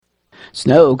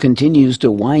Snow continues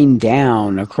to wind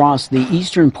down across the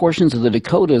eastern portions of the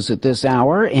Dakotas at this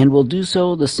hour and will do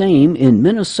so the same in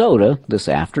Minnesota this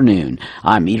afternoon.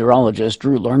 I'm meteorologist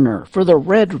Drew Lerner for the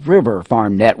Red River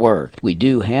Farm Network. We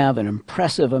do have an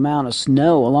impressive amount of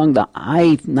snow along the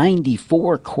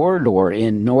I-94 corridor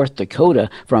in North Dakota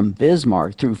from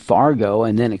Bismarck through Fargo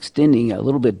and then extending a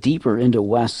little bit deeper into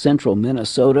west central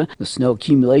Minnesota. The snow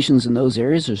accumulations in those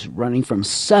areas is running from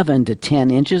 7 to 10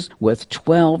 inches with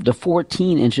 12 to 14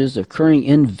 inches occurring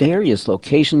in various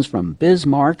locations from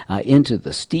Bismarck into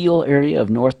the Steele area of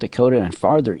North Dakota and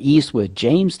farther east, with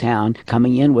Jamestown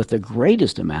coming in with the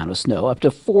greatest amount of snow, up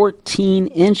to 14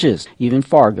 inches. Even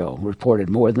Fargo reported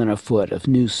more than a foot of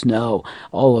new snow.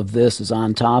 All of this is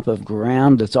on top of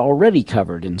ground that's already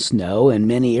covered in snow in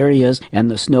many areas,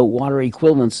 and the snow water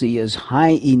equivalency is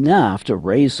high enough to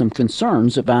raise some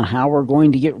concerns about how we're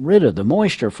going to get rid of the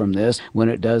moisture from this when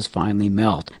it does finally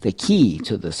melt. The key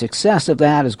to the success of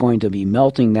that is going to be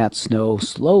melting that snow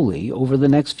slowly over the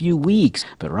next few weeks.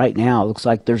 But right now, it looks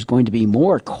like there's going to be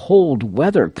more cold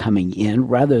weather coming in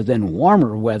rather than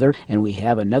warmer weather, and we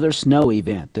have another snow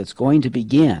event that's going to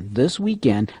begin this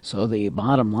weekend. So the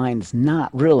bottom line is not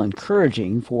real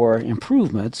encouraging for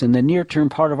improvements in the near-term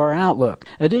part of our outlook.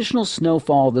 Additional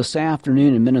snowfall this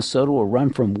afternoon in Minnesota will run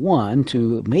from 1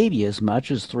 to maybe as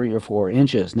much as 3 or 4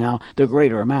 inches. Now, the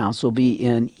greater amounts will be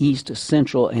in east,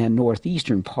 central, and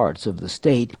northeastern parts of the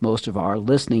state. Most of our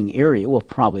listening area will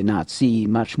probably not see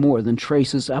much more than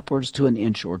traces upwards to an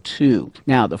inch or 2.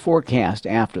 Now, the forecast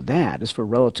after that is for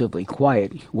relatively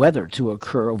quiet weather to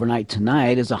occur overnight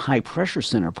tonight as a high-pressure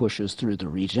center pushes through the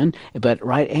region. But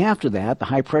right after that, the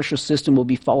high-pressure system will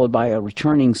be followed by a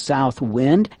returning south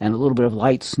wind, and a little bit of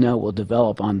light snow will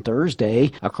develop on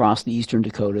Thursday across the eastern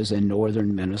Dakotas and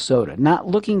northern Minnesota. Not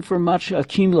looking for much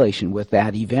accumulation with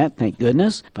that event, thank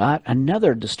goodness, but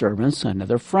another disturbance,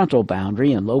 another frontal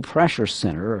boundary and low pressure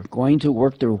center are going to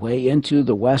work their way into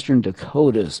the western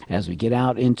Dakotas as we get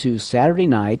out into Saturday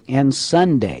night and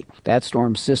Sunday. That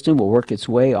storm system will work its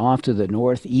way off to the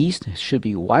northeast. It should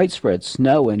be widespread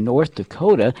snow in North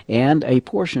Dakota and a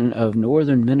portion of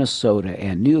northern Minnesota,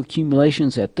 and new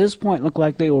accumulations at this point look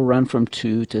like they will run from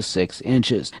 2 to 6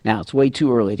 inches. Now, it's way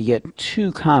too early to get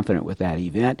too confident with that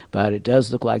event, but it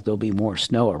does look like there'll be more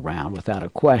snow around without a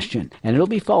question, and it'll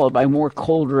be followed by more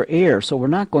colder air, so we're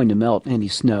not going to melt any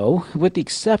snow, with the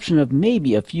exception of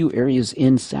maybe a few areas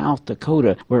in South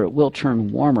Dakota where it will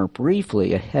turn warmer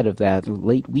briefly ahead of that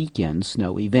late weekend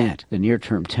snow event. The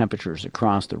near-term temperatures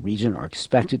across the region are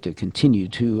expected to continue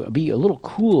to be a little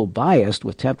cool biased,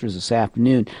 with temperatures this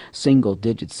afternoon single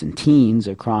digits and teens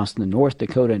across the North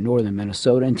Dakota and northern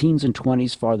Minnesota, and teens and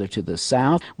 20s farther to the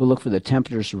south. We'll look for the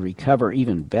temperatures to recover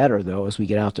even better, though, as we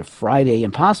get out to Friday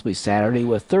and possibly Saturday,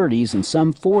 with 30s and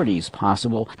some 40s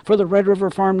possible. For the Red River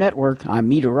Farm Network, I'm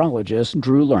meteorologist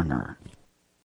Drew Lerner.